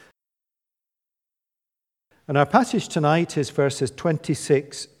And our passage tonight is verses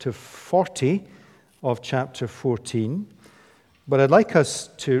 26 to 40 of chapter 14. But I'd like us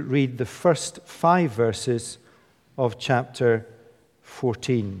to read the first 5 verses of chapter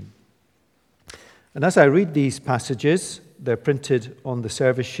 14. And as I read these passages, they're printed on the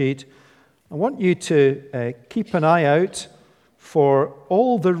service sheet, I want you to keep an eye out for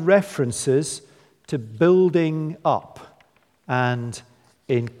all the references to building up and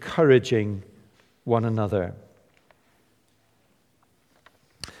encouraging one another.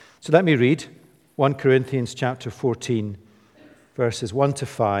 So let me read 1 Corinthians chapter 14, verses 1 to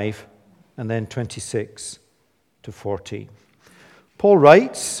 5, and then 26 to 40. Paul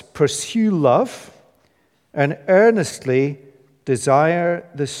writes, "Pursue love and earnestly desire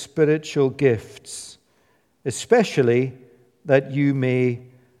the spiritual gifts, especially that you may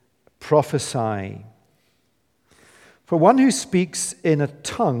prophesy. For one who speaks in a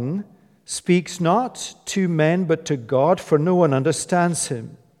tongue speaks not to men but to God, for no one understands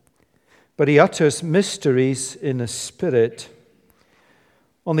him. But he utters mysteries in the Spirit.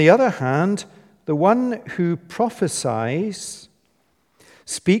 On the other hand, the one who prophesies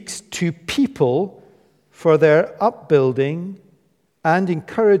speaks to people for their upbuilding and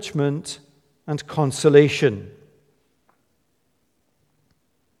encouragement and consolation.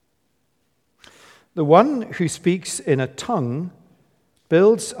 The one who speaks in a tongue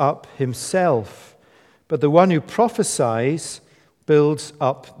builds up himself, but the one who prophesies builds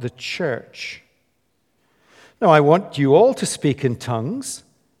up the church. Now, I want you all to speak in tongues,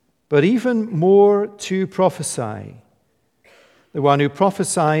 but even more to prophesy. The one who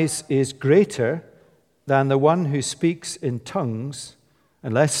prophesies is greater than the one who speaks in tongues,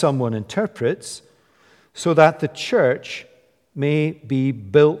 unless someone interprets, so that the church may be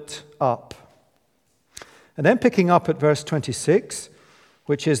built up." And then picking up at verse 26,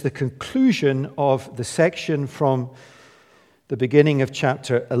 which is the conclusion of the section from the beginning of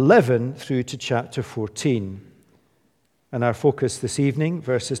chapter 11 through to chapter 14. And our focus this evening,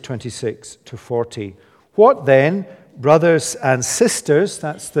 verses 26 to 40. "What then, brothers and sisters,"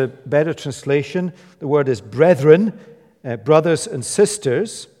 that's the better translation, the word is brethren, brothers and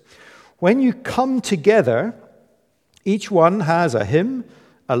sisters, "when you come together, each one has a hymn,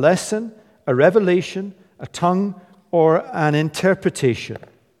 a lesson, a revelation, a tongue, or an interpretation.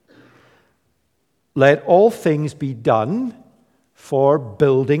 Let all things be done for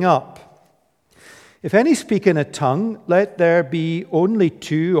building up. If any speak in a tongue, let there be only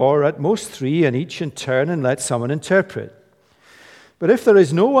 2 or at most 3, and each in turn, and let someone interpret. But if there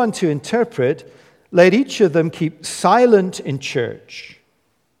is no one to interpret, let each of them keep silent in church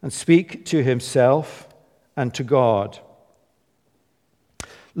and speak to himself and to God.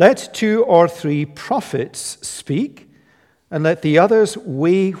 Let 2 or 3 prophets speak, and let the others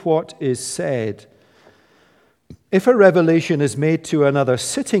weigh what is said. If a revelation is made to another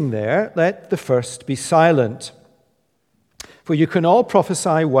sitting there, let the first be silent. For you can all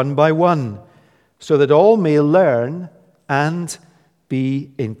prophesy one by one, so that all may learn and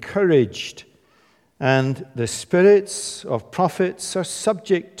be encouraged. And the spirits of prophets are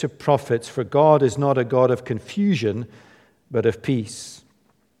subject to prophets, for God is not a God of confusion, but of peace.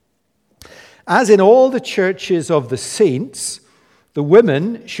 As in all the churches of the saints, the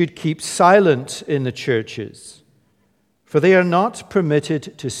women should keep silent in the churches, for they are not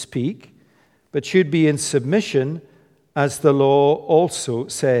permitted to speak, but should be in submission, as the law also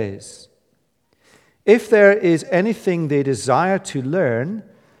says. If there is anything they desire to learn,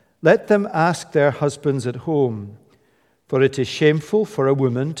 let them ask their husbands at home, for it is shameful for a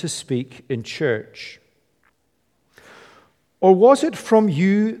woman to speak in church. Or was it from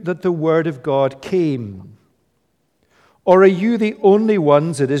you that the word of God came? Or are you the only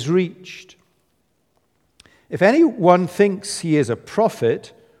ones it has reached? If anyone thinks he is a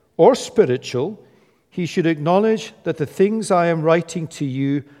prophet or spiritual, he should acknowledge that the things I am writing to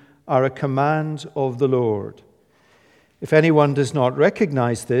you are a command of the Lord. If anyone does not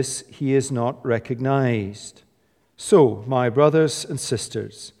recognize this, he is not recognized. So, my brothers and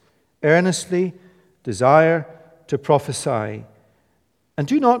sisters, earnestly desire to prophesy, and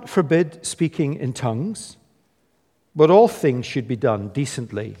do not forbid speaking in tongues, but all things should be done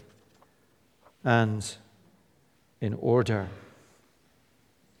decently and in order.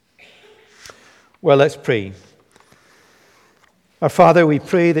 Well, let's pray. Our Father, we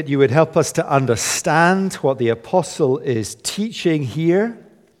pray that you would help us to understand what the apostle is teaching here.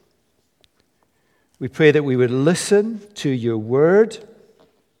 We pray that we would listen to your word.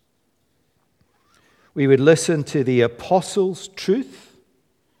 We would listen to the apostles' truth,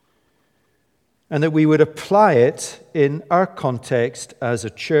 and that we would apply it in our context as a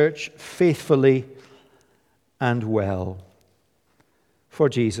church faithfully and well. For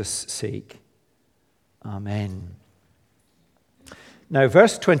Jesus' sake. Amen. Now,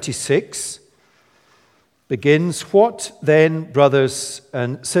 verse 26 begins, "What then, brothers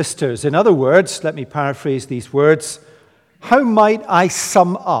and sisters?" In other words, let me paraphrase these words. How might I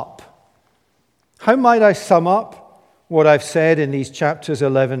sum up? How might I sum up what I've said in these chapters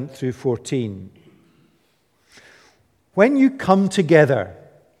 11 through 14? When you come together,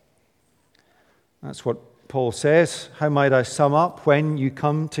 that's what Paul says. How might I sum up? When you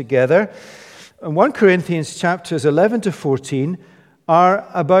come together. And 1 Corinthians chapters 11 to 14 are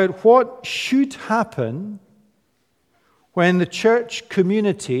about what should happen when the church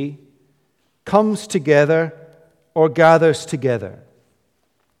community comes together or gathers together.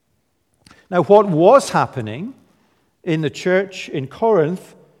 Now, what was happening in the church in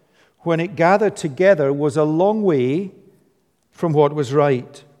Corinth when it gathered together was a long way from what was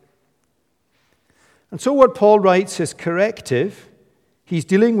right. And so what Paul writes is corrective. He's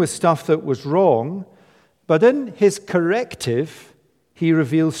dealing with stuff that was wrong, but in his corrective, he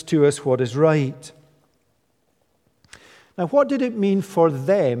reveals to us what is right. Now, what did it mean for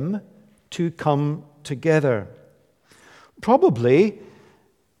them to come together? Probably,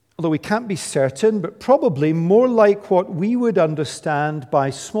 although we can't be certain, but probably more like what we would understand by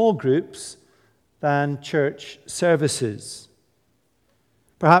small groups than church services.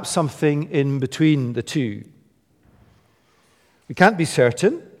 Perhaps something in between the two. We can't be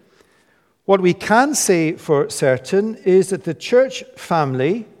certain. What we can say for certain is that the church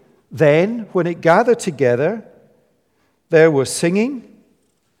family, then, when it gathered together, there was singing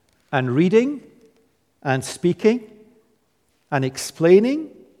and reading and speaking and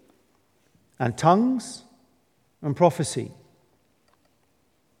explaining and tongues and prophecy.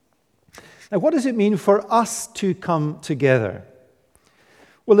 Now, what does it mean for us to come together?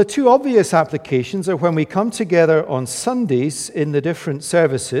 Well, the two obvious applications are when we come together on Sundays in the different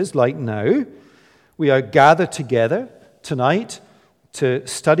services, like now. We are gathered together tonight to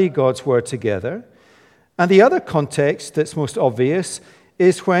study God's Word together. And the other context that's most obvious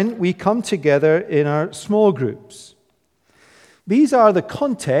is when we come together in our small groups. These are the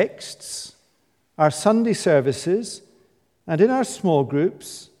contexts, our Sunday services, and in our small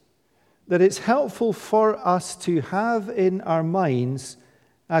groups, that it's helpful for us to have in our minds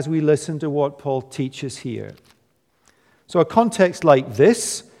as we listen to what Paul teaches here. So a context like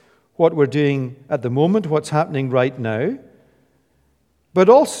this, what we're doing at the moment, what's happening right now, but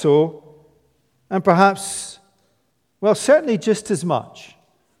also, and perhaps, well, certainly just as much,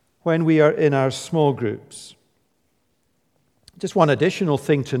 when we are in our small groups. Just one additional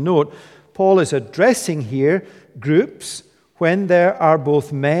thing to note, Paul is addressing here groups when there are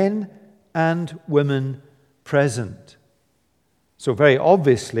both men and women present. So very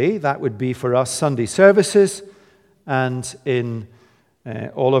obviously, that would be for us Sunday services and in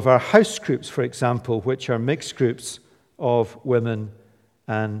all of our house groups, for example, which are mixed groups of women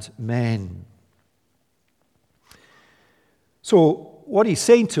and men. So what he's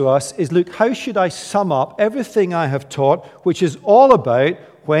saying to us is, look, how should I sum up everything I have taught, which is all about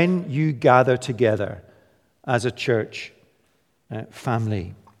when you gather together as a church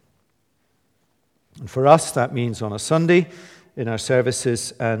family? And for us, that means on a Sunday, in our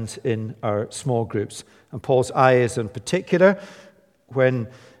services and in our small groups. And Paul's eye is in particular when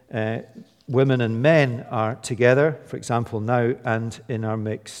women and men are together, for example, now, and in our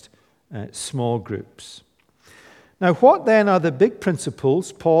mixed small groups. Now, what then are the big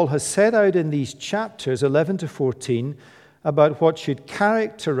principles Paul has set out in these chapters 11 to 14 about what should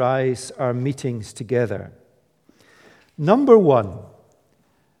characterize our meetings together? Number one,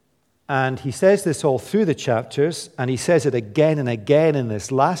 and he says this all through the chapters, and he says it again and again in this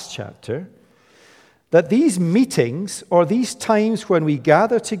last chapter, that these meetings, or these times when we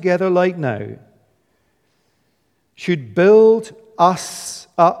gather together like now, should build us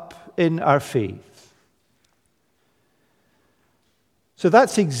up in our faith. So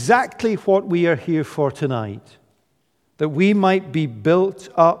that's exactly what we are here for tonight, that we might be built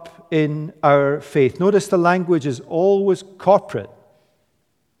up in our faith. Notice the language is always corporate.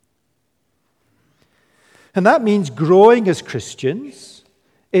 And that means growing as Christians.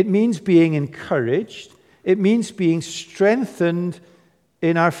 It means being encouraged. It means being strengthened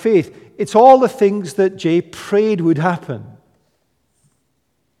in our faith. It's all the things that Jay prayed would happen.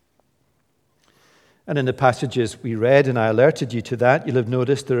 And in the passages we read, and I alerted you to that, you'll have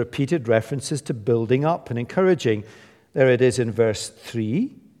noticed the repeated references to building up and encouraging. There it is in verse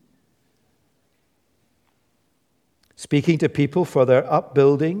 3. Speaking to people for their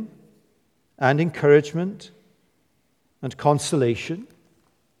upbuilding and encouragement and consolation.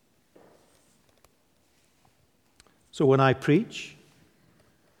 So when I preach,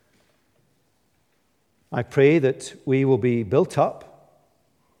 I pray that we will be built up,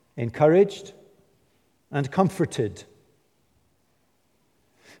 encouraged, and comforted.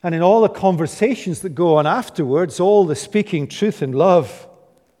 And in all the conversations that go on afterwards, all the speaking truth in love,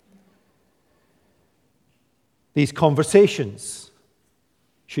 these conversations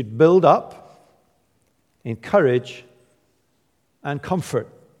should build up, encourage, and comfort.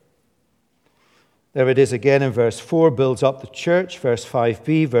 There it is again in verse 4, builds up the church. Verse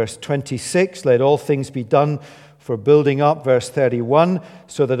 5b, verse 26, let all things be done for building up. Verse 31,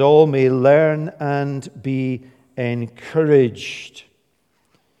 so that all may learn and be encouraged.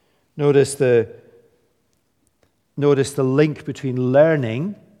 Notice the link between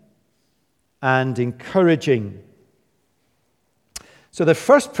learning and encouraging. So the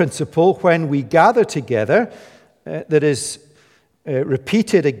first principle when we gather together, that is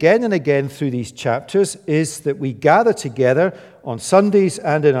repeated again and again through these chapters, is that we gather together on Sundays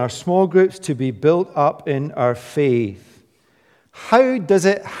and in our small groups to be built up in our faith. How does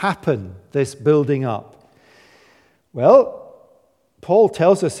it happen, this building up? Well, Paul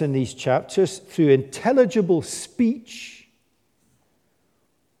tells us in these chapters through intelligible speech,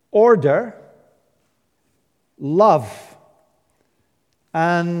 order, love,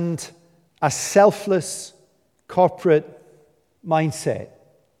 and a selfless corporate mindset.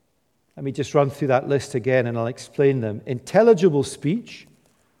 Let me just run through that list again and I'll explain them. Intelligible speech,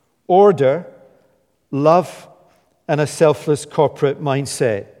 order, love, and a selfless corporate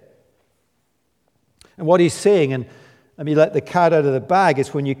mindset. And what he's saying, and let me let the cat out of the bag,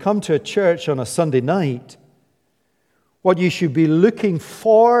 is when you come to a church on a Sunday night, what you should be looking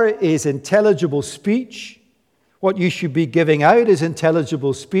for is intelligible speech. What you should be giving out is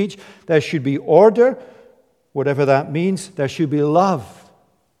intelligible speech. There should be order, whatever that means. There should be love.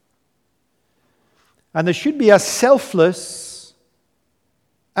 And there should be a selfless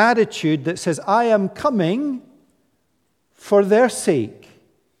attitude that says, I am coming for their sake,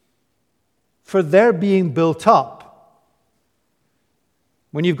 for their being built up.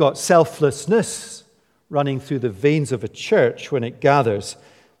 When you've got selflessness running through the veins of a church when it gathers,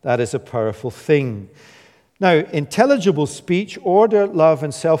 that is a powerful thing. Now, intelligible speech, order, love,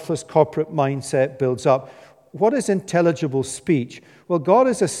 and selfless corporate mindset builds up. What is intelligible speech? Well, God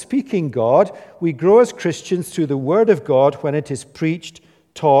is a speaking God. We grow as Christians through the Word of God when it is preached,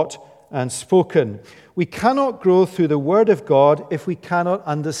 taught, and spoken. We cannot grow through the Word of God if we cannot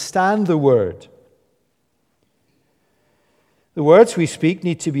understand the Word. The words we speak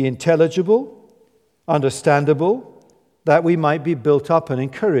need to be intelligible, understandable, that we might be built up and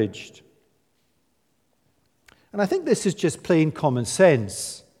encouraged. And I think this is just plain common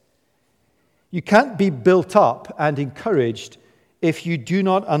sense. You can't be built up and encouraged if you do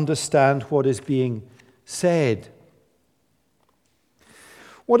not understand what is being said.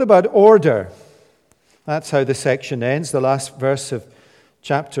 What about order? That's how the section ends, the last verse of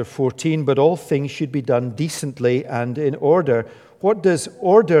chapter 14. But all things should be done decently and in order. What does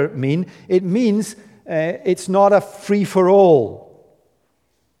order mean? It means it's not a free-for-all.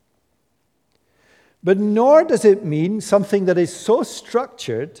 But nor does it mean something that is so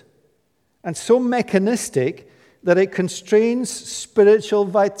structured and so mechanistic that it constrains spiritual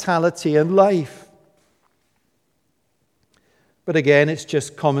vitality and life. But again, it's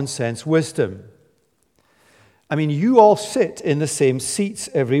just common sense wisdom. I mean, you all sit in the same seats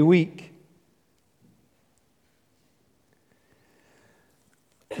every week.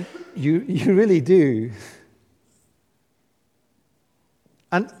 You really do.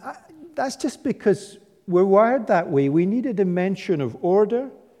 And that's just because we're wired that way. We need a dimension of order,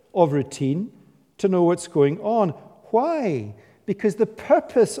 of routine, to know what's going on. Why? Because the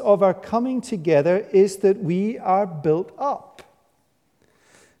purpose of our coming together is that we are built up.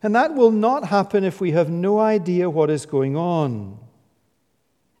 And that will not happen if we have no idea what is going on.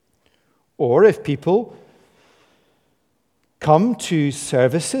 Or if people come to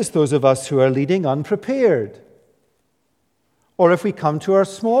services, those of us who are leading, unprepared. Or if we come to our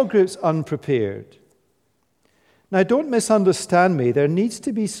small groups unprepared. Now, don't misunderstand me. There needs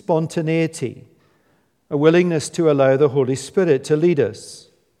to be spontaneity, a willingness to allow the Holy Spirit to lead us.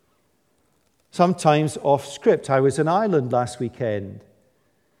 Sometimes off script. I was in Ireland last weekend,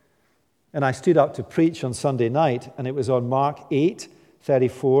 and I stood up to preach on Sunday night, and it was on Mark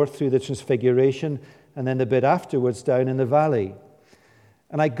 8:34 through the Transfiguration, and then the bit afterwards down in the valley.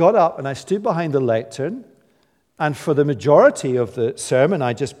 And I got up and I stood behind the lectern, and for the majority of the sermon,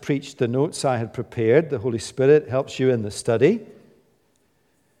 I just preached the notes I had prepared. The Holy Spirit helps you in the study.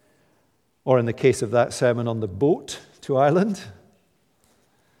 Or in the case of that sermon, on the boat to Ireland.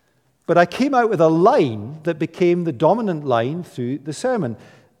 But I came out with a line that became the dominant line through the sermon.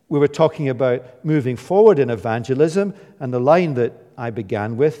 We were talking about moving forward in evangelism, and the line that I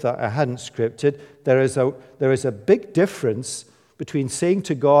began with, that I hadn't scripted, there is a big difference between saying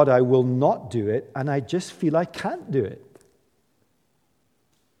to God, I will not do it, and I just feel I can't do it.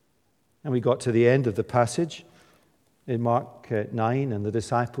 And we got to the end of the passage in Mark 9, and the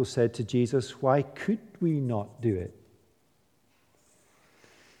disciples said to Jesus, why could we not do it?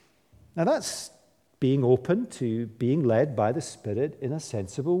 Now that's being open to being led by the Spirit in a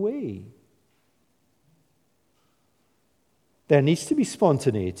sensible way. There needs to be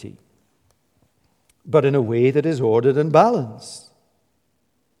spontaneity, but in a way that is ordered and balanced.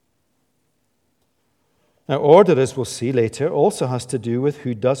 Now, order, as we'll see later, also has to do with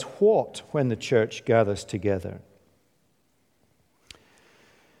who does what when the church gathers together.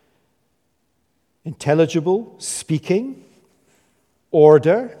 Intelligible speaking,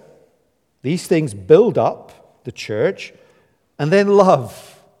 order, these things build up the church, and then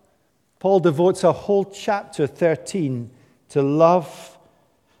love. Paul devotes a whole chapter 13 to love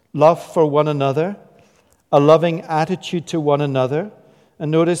for one another, a loving attitude to one another.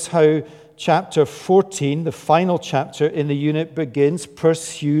 And notice how chapter 14, the final chapter in the unit, begins,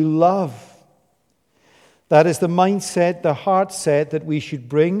 pursue love. That is the mindset, the heart set that we should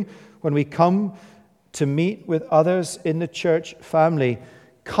bring when we come to meet with others in the church family.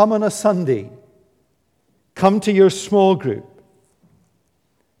 Come on a Sunday. Come to your small group.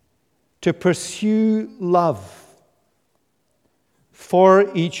 To pursue love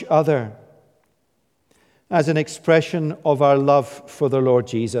for each other as an expression of our love for the Lord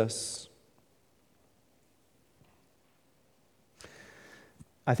Jesus.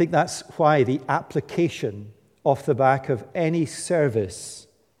 I think that's why the application off the back of any service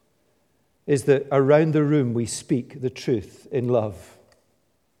is that around the room we speak the truth in love.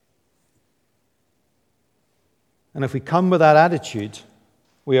 And if we come with that attitude,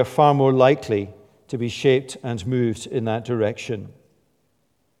 we are far more likely to be shaped and moved in that direction.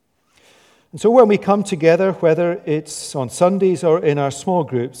 And so when we come together, whether it's on Sundays or in our small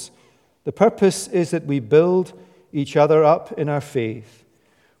groups, the purpose is that we build each other up in our faith.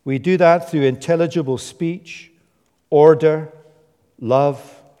 We do that through intelligible speech, order,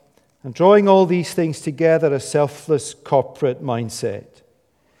 love, and drawing all these things together, a selfless corporate mindset.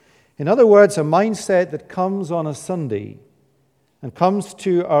 In other words, a mindset that comes on a Sunday and comes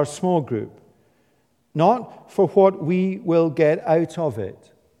to our small group, not for what we will get out of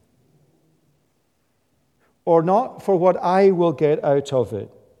it, or not for what I will get out of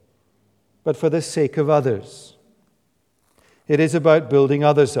it, but for the sake of others. It is about building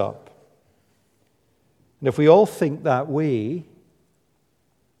others up. And if we all think that way,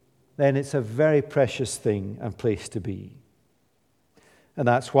 then it's a very precious thing and place to be. And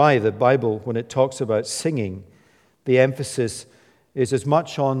that's why the Bible, when it talks about singing, the emphasis is as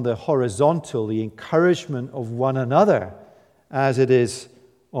much on the horizontal, the encouragement of one another, as it is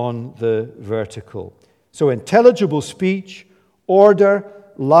on the vertical. So intelligible speech, order,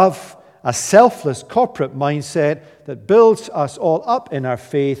 love, a selfless corporate mindset that builds us all up in our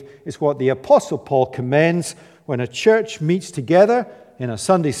faith is what the Apostle Paul commends when a church meets together in a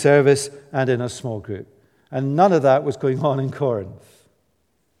Sunday service and in a small group. And none of that was going on in Corinth.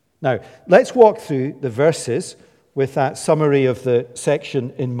 Now, let's walk through the verses with that summary of the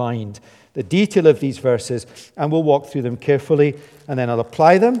section in mind, the detail of these verses, and we'll walk through them carefully, and then I'll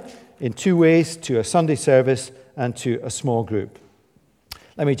apply them in two ways, to a Sunday service and to a small group.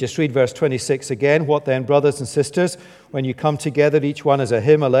 Let me just read verse 26 again. What then, brothers and sisters, when you come together, each one as a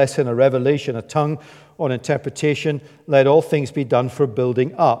hymn, a lesson, a revelation, a tongue, or an interpretation, let all things be done for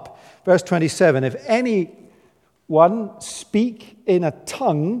building up. Verse 27, if anyone speak in a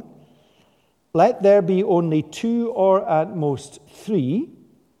tongue, let there be only two or at most three,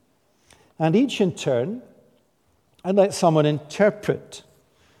 and each in turn, and let someone interpret.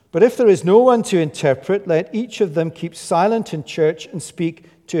 But if there is no one to interpret, let each of them keep silent in church and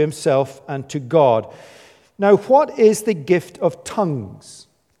speak to himself and to God. Now, what is the gift of tongues?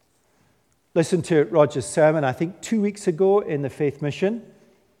 Listen to Roger's sermon, I think 2 weeks ago in the Faith Mission.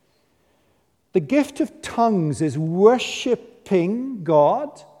 The gift of tongues is worshiping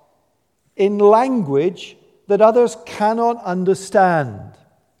God in language that others cannot understand.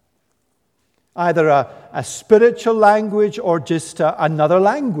 Either a spiritual language or just another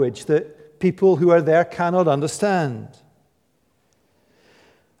language that people who are there cannot understand.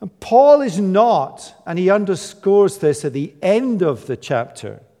 And Paul is not, and he underscores this at the end of the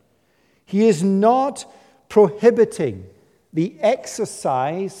chapter, he is not prohibiting the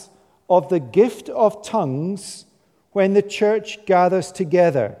exercise of the gift of tongues when the church gathers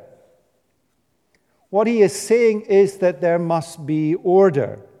together. What he is saying is that there must be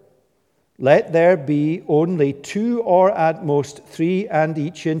order. Let there be only 2 or at most 3, and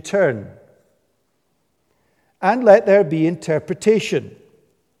each in turn. And let there be interpretation.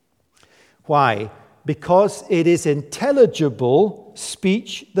 Why? Because it is intelligible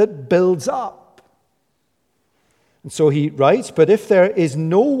speech that builds up. And so he writes, but if there is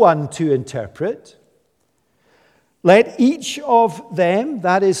no one to interpret, let each of them,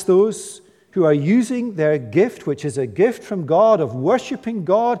 that is those who are using their gift, which is a gift from God of worshiping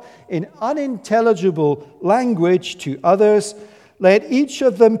God in unintelligible language to others, let each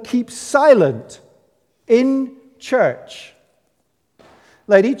of them keep silent in church.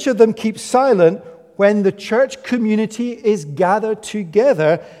 Let each of them keep silent when the church community is gathered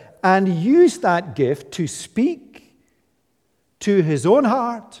together, and use that gift to speak to his own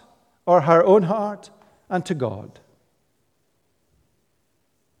heart or her own heart and to God.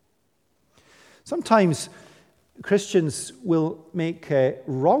 Sometimes Christians will make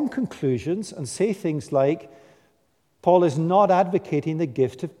wrong conclusions and say things like, Paul is not advocating the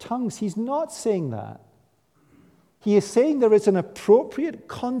gift of tongues. He's not saying that. He is saying there is an appropriate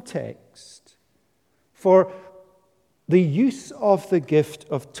context for the use of the gift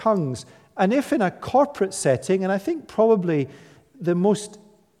of tongues. And if in a corporate setting, and I think probably the most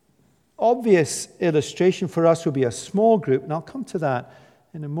obvious illustration for us would be a small group, and I'll come to that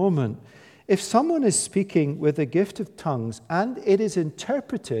in a moment. If someone is speaking with the gift of tongues and it is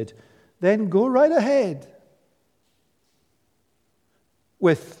interpreted, then go right ahead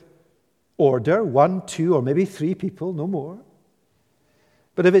with order, 1, 2, or maybe 3 people, no more.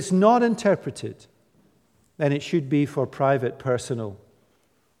 But if it's not interpreted, then it should be for private, personal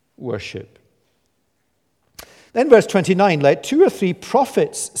worship. Then verse 29, let 2 or 3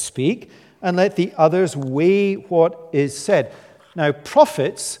 prophets speak, and let the others weigh what is said. Now,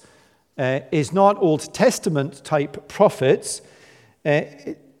 prophets is not Old Testament type prophets.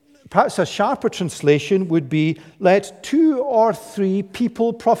 Perhaps a sharper translation would be, let 2 or 3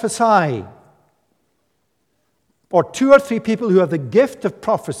 people prophesy. Or 2 or 3 people who have the gift of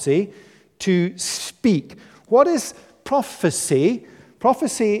prophecy to speak. What is prophecy?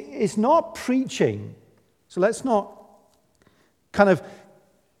 Prophecy is not preaching. So let's not kind of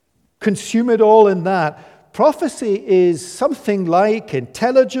consume it all in that. Prophecy is something like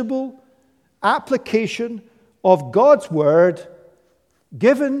intelligible application of God's word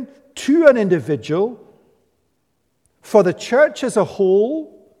given to an individual for the church as a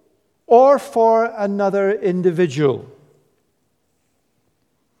whole or for another individual.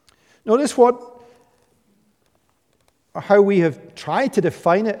 Notice how we have tried to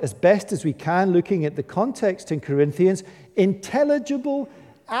define it as best as we can, looking at the context in Corinthians. Intelligible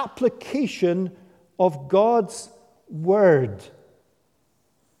application of God's word.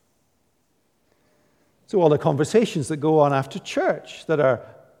 So all the conversations that go on after church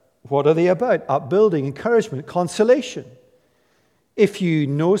what are they about? Upbuilding, encouragement, consolation. If you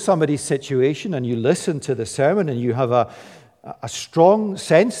know somebody's situation and you listen to the sermon and you have a strong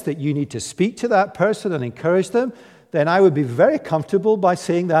sense that you need to speak to that person and encourage them, then I would be very comfortable by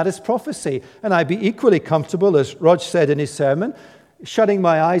saying that is prophecy. And I'd be equally comfortable, as Rog said in his sermon, shutting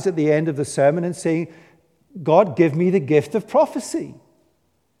my eyes at the end of the sermon and saying, God, give me the gift of prophecy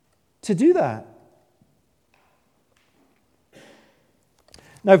to do that.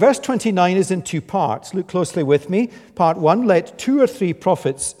 Now, verse 29 is in 2 parts. Look closely with me. Part 1, let 2 or 3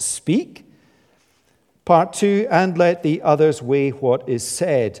 prophets speak. Part 2, and let the others weigh what is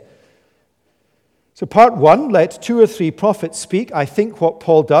said. So part 1, let 2 or 3 prophets speak. I think what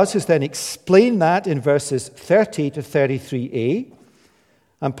Paul does is then explain that in verses 30 to 33a.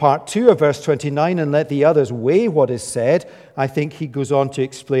 And part 2 of verse 29, and let the others weigh what is said, I think he goes on to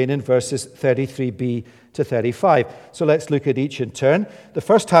explain in verses 33b to 35. So let's look at each in turn. The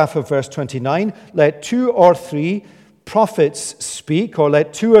first half of verse 29, let 2 or 3 prophets speak, or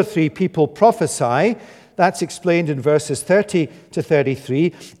let 2 or 3 people prophesy. That's explained in verses 30 to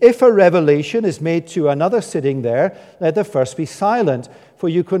 33. If a revelation is made to another sitting there, let the first be silent. For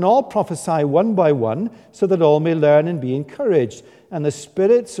you can all prophesy one by one, so that all may learn and be encouraged. And the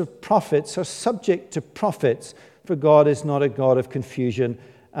spirits of prophets are subject to prophets, for God is not a God of confusion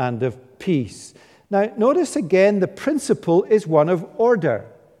and of peace. Now, notice again, the principle is one of order.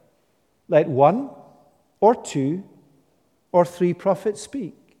 Let 1 or 2 or 3 prophets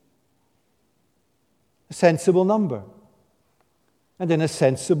speak. A sensible number. And in a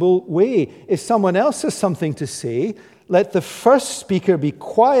sensible way. If someone else has something to say, let the first speaker be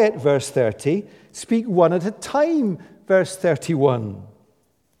quiet, verse 30. Speak one at a time, verse 31.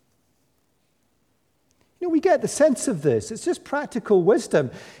 We get the sense of this. It's just practical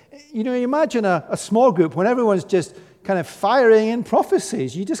wisdom. You know, imagine a small group when everyone's just kind of firing in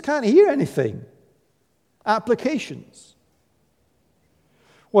prophecies. You just can't hear anything. Applications.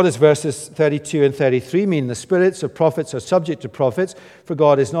 What does verses 32 and 33 mean? The spirits of prophets are subject to prophets, for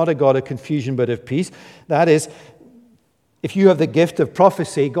God is not a God of confusion but of peace. That is, if you have the gift of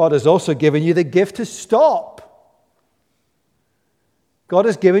prophecy, God has also given you the gift to stop. God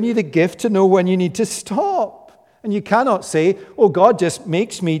has given you the gift to know when you need to stop. And you cannot say, oh, God just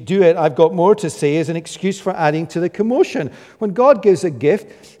makes me do it, I've got more to say, as an excuse for adding to the commotion. When God gives a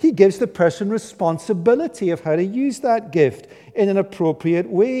gift, he gives the person responsibility of how to use that gift in an appropriate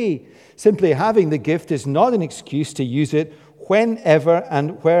way. Simply having the gift is not an excuse to use it whenever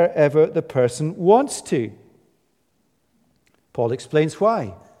and wherever the person wants to. Paul explains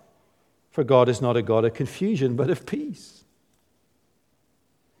why. For God is not a God of confusion, but of peace.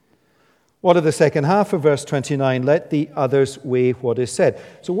 What of the second half of verse 29? Let the others weigh what is said.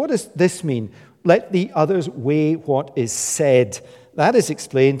 So what does this mean? Let the others weigh what is said. That is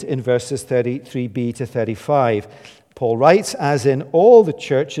explained in verses 33b to 35. Paul writes, as in all the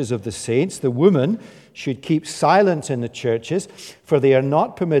churches of the saints, the women should keep silent in the churches, for they are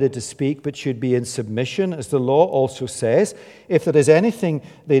not permitted to speak, but should be in submission, as the law also says. If there is anything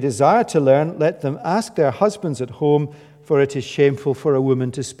they desire to learn, let them ask their husbands at home, for it is shameful for a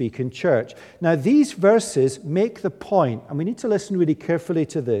woman to speak in church. Now, these verses make the point, and we need to listen really carefully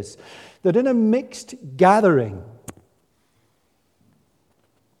to this, that in a mixed gathering,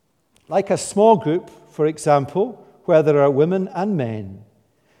 like a small group, for example, where there are women and men,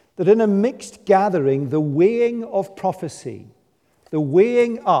 that in a mixed gathering, the weighing of prophecy, the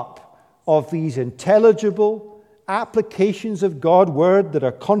weighing up of these intelligible applications of God's word that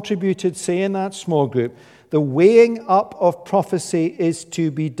are contributed, say, in that small group, the weighing up of prophecy is to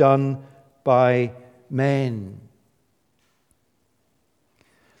be done by men.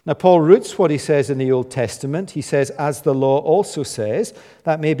 Now, Paul roots what he says in the Old Testament. He says, as the law also says.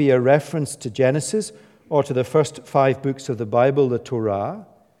 That may be a reference to Genesis or to the first 5 books of the Bible, the Torah.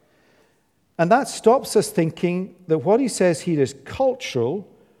 And that stops us thinking that what he says here is cultural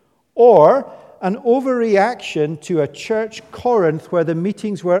or an overreaction to a church Corinth where the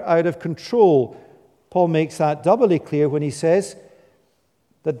meetings were out of control. Paul makes that doubly clear when he says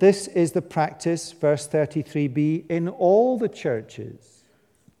that this is the practice, verse 33b, in all the churches.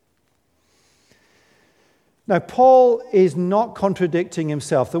 Now, Paul is not contradicting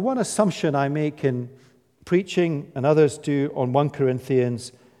himself. The one assumption I make in preaching, and others do on 1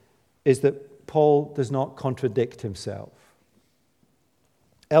 Corinthians, is that Paul does not contradict himself.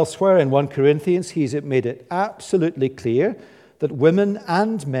 Elsewhere in 1 Corinthians, he's made it absolutely clear that women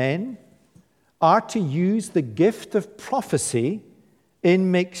and men are to use the gift of prophecy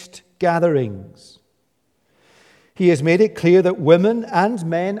in mixed gatherings. He has made it clear that women and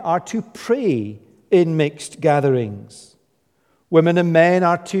men are to pray in mixed gatherings. Women and men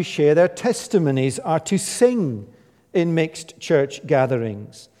are to share their testimonies, are to sing in mixed church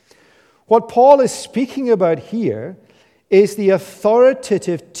gatherings. What Paul is speaking about here is the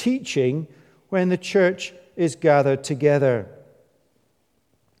authoritative teaching when the church is gathered together.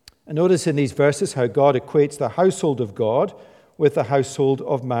 And notice in these verses how God equates the household of God with the household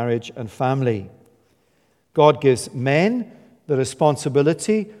of marriage and family. God gives men the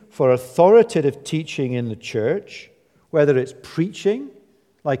responsibility for authoritative teaching in the church, whether it's preaching,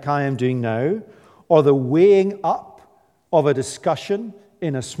 like I am doing now, or the weighing up of a discussion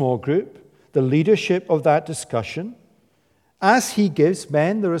in a small group, the leadership of that discussion, as he gives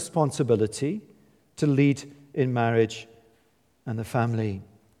men the responsibility to lead in marriage and the family.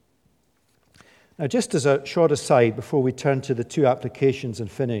 Now, just as a short aside before we turn to the 2 applications and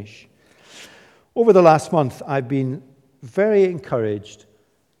finish, over the last month I've been very encouraged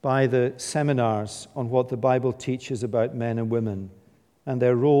by the seminars on what the Bible teaches about men and women and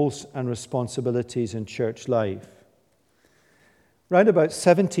their roles and responsibilities in church life. Round about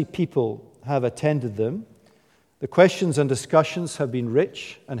 70 people have attended them. The questions and discussions have been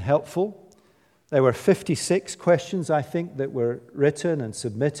rich and helpful. There were 56 questions, I think, that were written and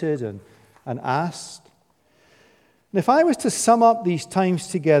submitted and asked. And if I was to sum up these times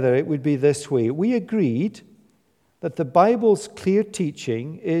together, it would be this way. We agreed that the Bible's clear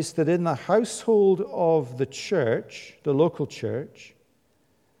teaching is that in the household of the church, the local church,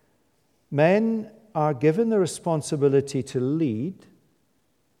 men are given the responsibility to lead,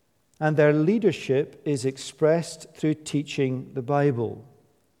 and their leadership is expressed through teaching the Bible.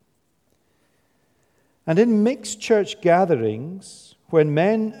 And in mixed church gatherings, when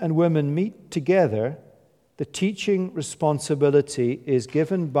men and women meet together, the teaching responsibility is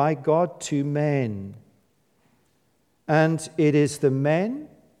given by God to men. And it is the men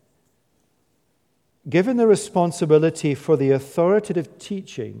given the responsibility for the authoritative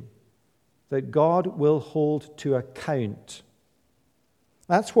teaching that God will hold to account.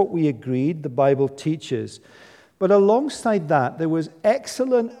 That's what we agreed the Bible teaches. But alongside that, there was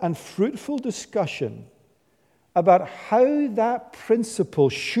excellent and fruitful discussion about how that principle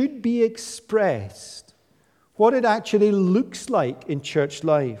should be expressed, what it actually looks like in church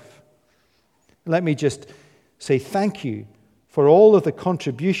life. Let me just say thank you for all of the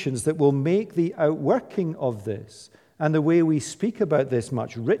contributions that will make the outworking of this and the way we speak about this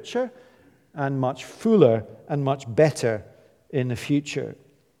much richer and much fuller and much better in the future.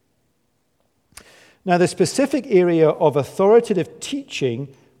 Now, the specific area of authoritative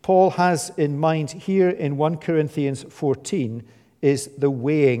teaching Paul has in mind here in 1 Corinthians 14 is the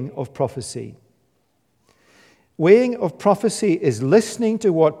weighing of prophecy. Weighing of prophecy is listening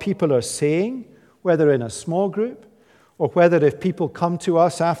to what people are saying, whether in a small group or whether if people come to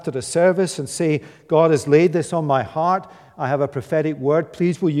us after the service and say, God has laid this on my heart, I have a prophetic word,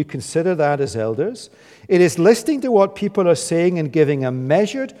 please will you consider that as elders? It is listening to what people are saying and giving a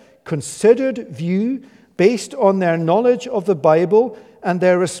measured, considered view based on their knowledge of the Bible and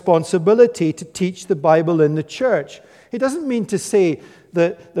their responsibility to teach the Bible in the church. It doesn't mean to say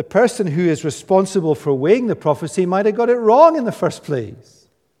that the person who is responsible for weighing the prophecy might have got it wrong in the first place.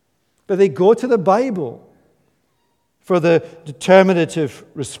 But they go to the Bible for the determinative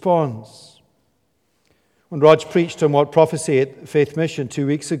response. When Rog preached on what prophecy at Faith Mission 2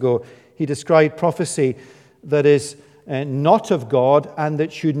 weeks ago, he described prophecy that is not of God and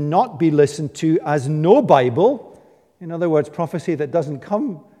that should not be listened to as no Bible. In other words, prophecy that doesn't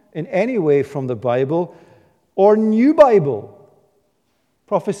come in any way from the Bible, or new Bible.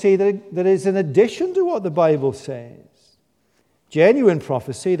 Prophecy that is in addition to what the Bible says. Genuine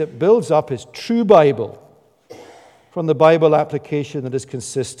prophecy that builds up his true Bible from the Bible application that is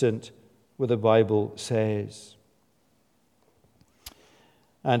consistent with the Bible says.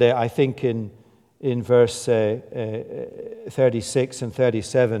 And I think in verse 36 and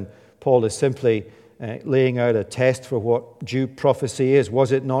 37, Paul is simply laying out a test for what due prophecy is.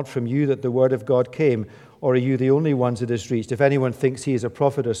 Was it not from you that the word of God came, or are you the only ones it has reached? If anyone thinks he is a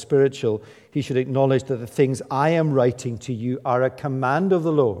prophet or spiritual, he should acknowledge that the things I am writing to you are a command of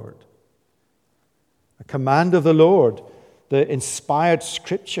the Lord. A command of the Lord. The inspired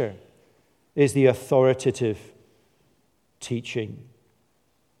scripture is the authoritative teaching.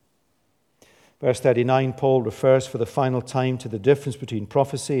 Verse 39, Paul refers for the final time to the difference between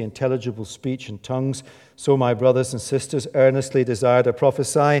prophecy, intelligible speech, and tongues. So, my brothers and sisters, earnestly desire to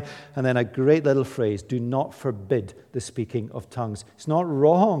prophesy. And then a great little phrase, do not forbid the speaking of tongues. It's not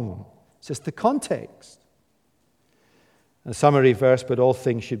wrong. It's just the context. A summary verse, but all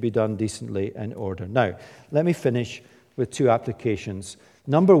things should be done decently and in order. Now, let me finish with two applications.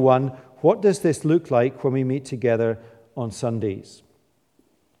 Number one, what does this look like when we meet together on Sundays?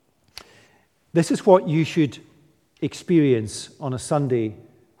 This is what you should experience on a Sunday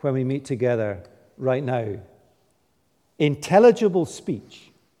when we meet together right now. Intelligible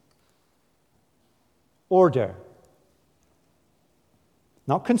speech. Order.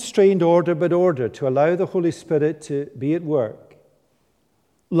 Not constrained order, but order to allow the Holy Spirit to be at work.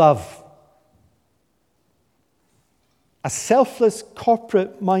 Love. A selfless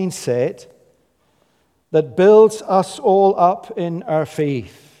corporate mindset that builds us all up in our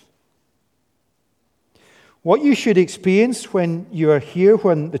faith. What you should experience when you are here,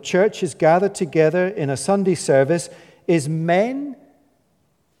 when the church is gathered together in a Sunday service, is men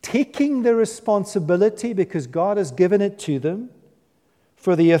taking the responsibility, because God has given it to them,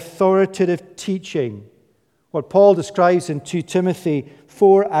 for the authoritative teaching. What Paul describes in 2 Timothy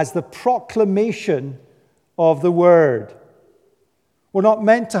 4 as the proclamation of the Word. We're not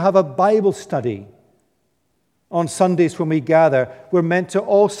meant to have a Bible study on Sundays when we gather. We're meant to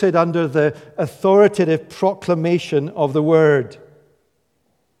all sit under the authoritative proclamation of the Word.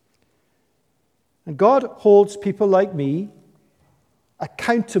 And God holds people like me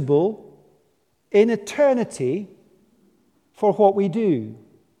accountable in eternity for what we do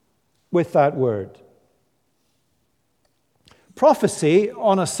with that Word. Prophecy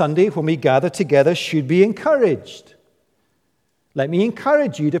on a Sunday when we gather together should be encouraged. Let me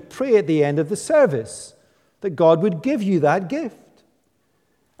encourage you to pray at the end of the service that God would give you that gift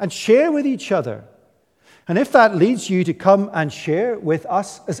and share with each other. And if that leads you to come and share with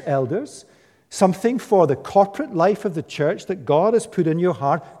us as elders something for the corporate life of the church that God has put in your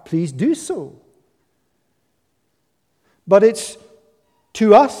heart, please do so. But it's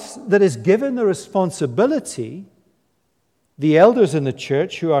to us that is given the responsibility, the elders in the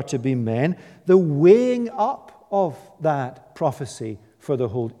church who are to be men, the weighing up of that prophecy for the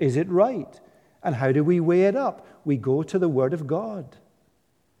whole. Is it right? And how do we weigh it up? We go to the Word of God.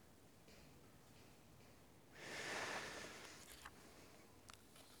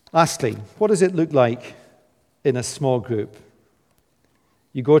 Lastly, what does it look like in a small group?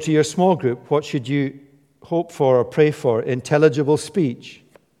 You go to your small group, what should you hope for or pray for? Intelligible speech.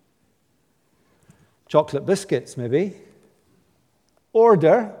 Chocolate biscuits, maybe.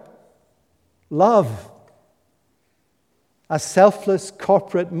 Order. Love. A selfless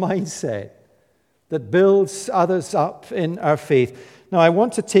corporate mindset that builds others up in our faith. Now, I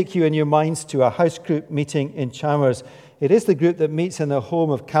want to take you in your minds to a house group meeting in Chalmers. It is the group that meets in the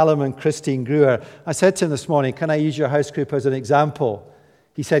home of Callum and Christine Greer. I said to him this morning, can I use your house group as an example?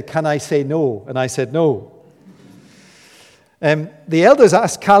 He said, can I say no? And I said no. The elders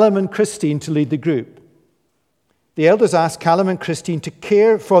asked Callum and Christine to lead the group. The elders asked Callum and Christine to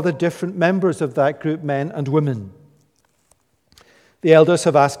care for the different members of that group, men and women. The elders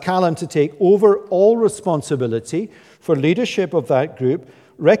have asked Callum to take over all responsibility for leadership of that group,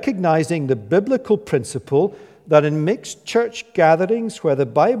 recognizing the biblical principle that in mixed church gatherings where the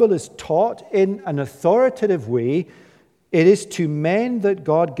Bible is taught in an authoritative way, it is to men that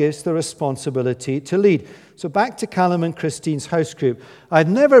God gives the responsibility to lead. So back to Callum and Christine's house group. I've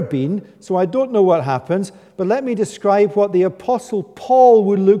never been, so I don't know what happens, but let me describe what the Apostle Paul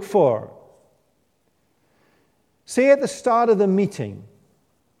would look for. Say at the start of the meeting,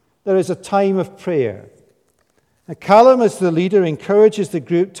 there is a time of prayer. And Callum, as the leader, encourages the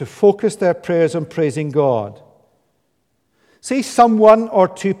group to focus their prayers on praising God. Say someone or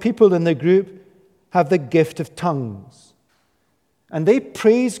two people in the group have the gift of tongues, and they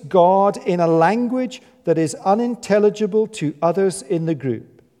praise God in a language that is unintelligible to others in the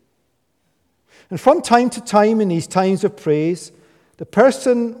group. And from time to time in these times of praise, the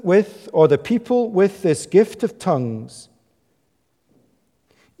person with, or the people with this gift of tongues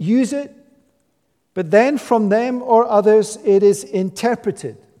use it, but then from them or others it is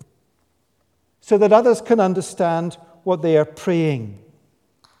interpreted so that others can understand what they are praying.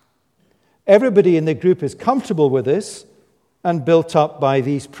 Everybody in the group is comfortable with this and built up by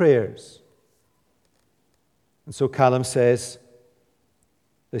these prayers. And so Callum says,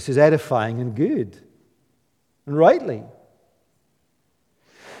 this is edifying and good, and rightly.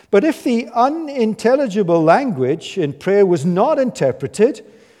 But if the unintelligible language in prayer was not interpreted,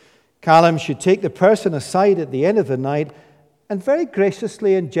 Callum should take the person aside at the end of the night and very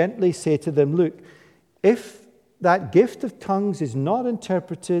graciously and gently say to them, look, if that gift of tongues is not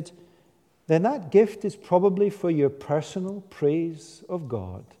interpreted, then that gift is probably for your personal praise of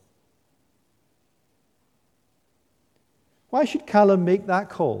God. Why should Callum make that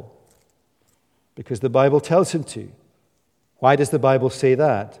call? Because the Bible tells him to. Why does the Bible say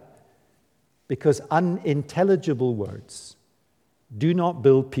that? Because unintelligible words do not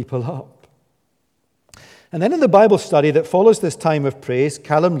build people up. And then in the Bible study that follows this time of praise,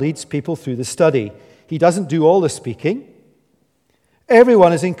 Callum leads people through the study. He doesn't do all the speaking.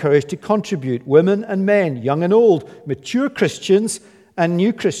 Everyone is encouraged to contribute, women and men, young and old, mature Christians and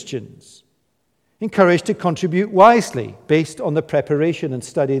new Christians. Encouraged to contribute wisely based on the preparation and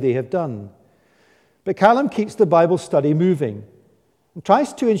study they have done. But Callum keeps the Bible study moving and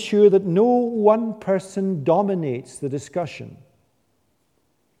tries to ensure that no one person dominates the discussion.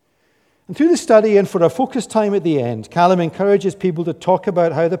 And through the study and for a focused time at the end, Callum encourages people to talk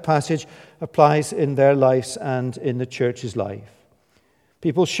about how the passage applies in their lives and in the church's life.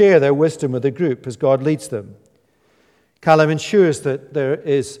 People share their wisdom with the group as God leads them. Callum ensures that there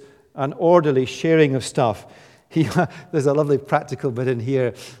is an orderly sharing of stuff. There's a lovely practical bit in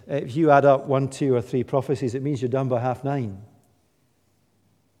here. If you add up 1, 2, or 3 prophecies, it means you're done by 9:30.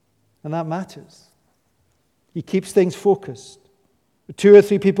 And that matters. He keeps things focused. 2 or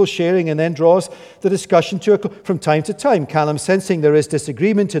 3 people sharing and then draws the discussion to a close. From time to time, Callum, sensing there is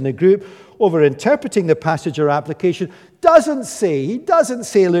disagreement in the group over interpreting the passage or application, doesn't say,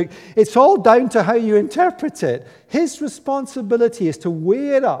 look, it's all down to how you interpret it. His responsibility is to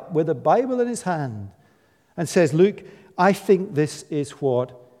weigh it up with the Bible in his hand and says, look, I think this is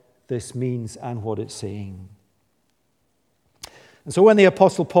what this means and what it's saying. And so when the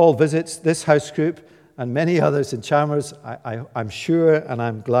Apostle Paul visits this house group, and many others in Chalmers, I'm sure, and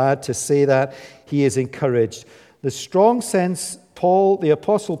I'm glad to say that, he is encouraged. The strong sense Paul, the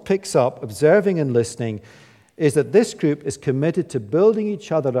apostle, picks up, observing and listening, is that this group is committed to building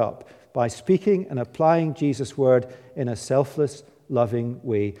each other up by speaking and applying Jesus' word in a selfless, loving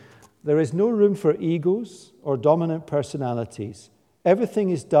way. There is no room for egos or dominant personalities. Everything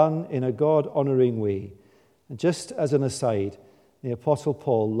is done in a God-honoring way. And just as an aside, the Apostle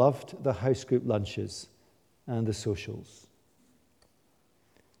Paul loved the house group lunches and the socials.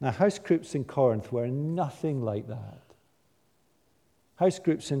 Now, house groups in Corinth were nothing like that. House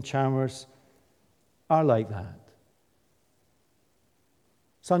groups in Chalmers are like that.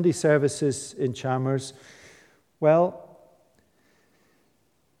 Sunday services in Chalmers, well,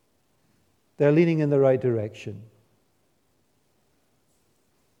 they're leaning in the right direction.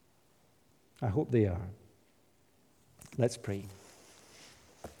 I hope they are. Let's pray.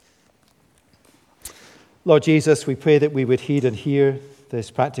 Lord Jesus, we pray that we would heed and hear this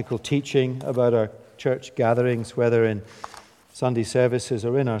practical teaching about our church gatherings, whether in Sunday services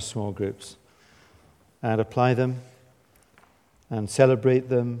or in our small groups, and apply them and celebrate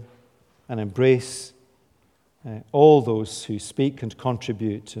them and embrace all those who speak and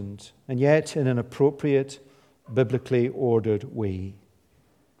contribute, and yet in an appropriate, biblically ordered way.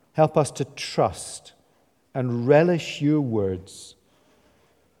 Help us to trust and relish your words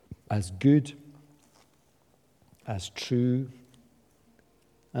as good, as true,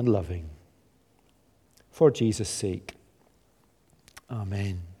 and loving. For Jesus' sake.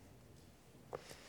 Amen.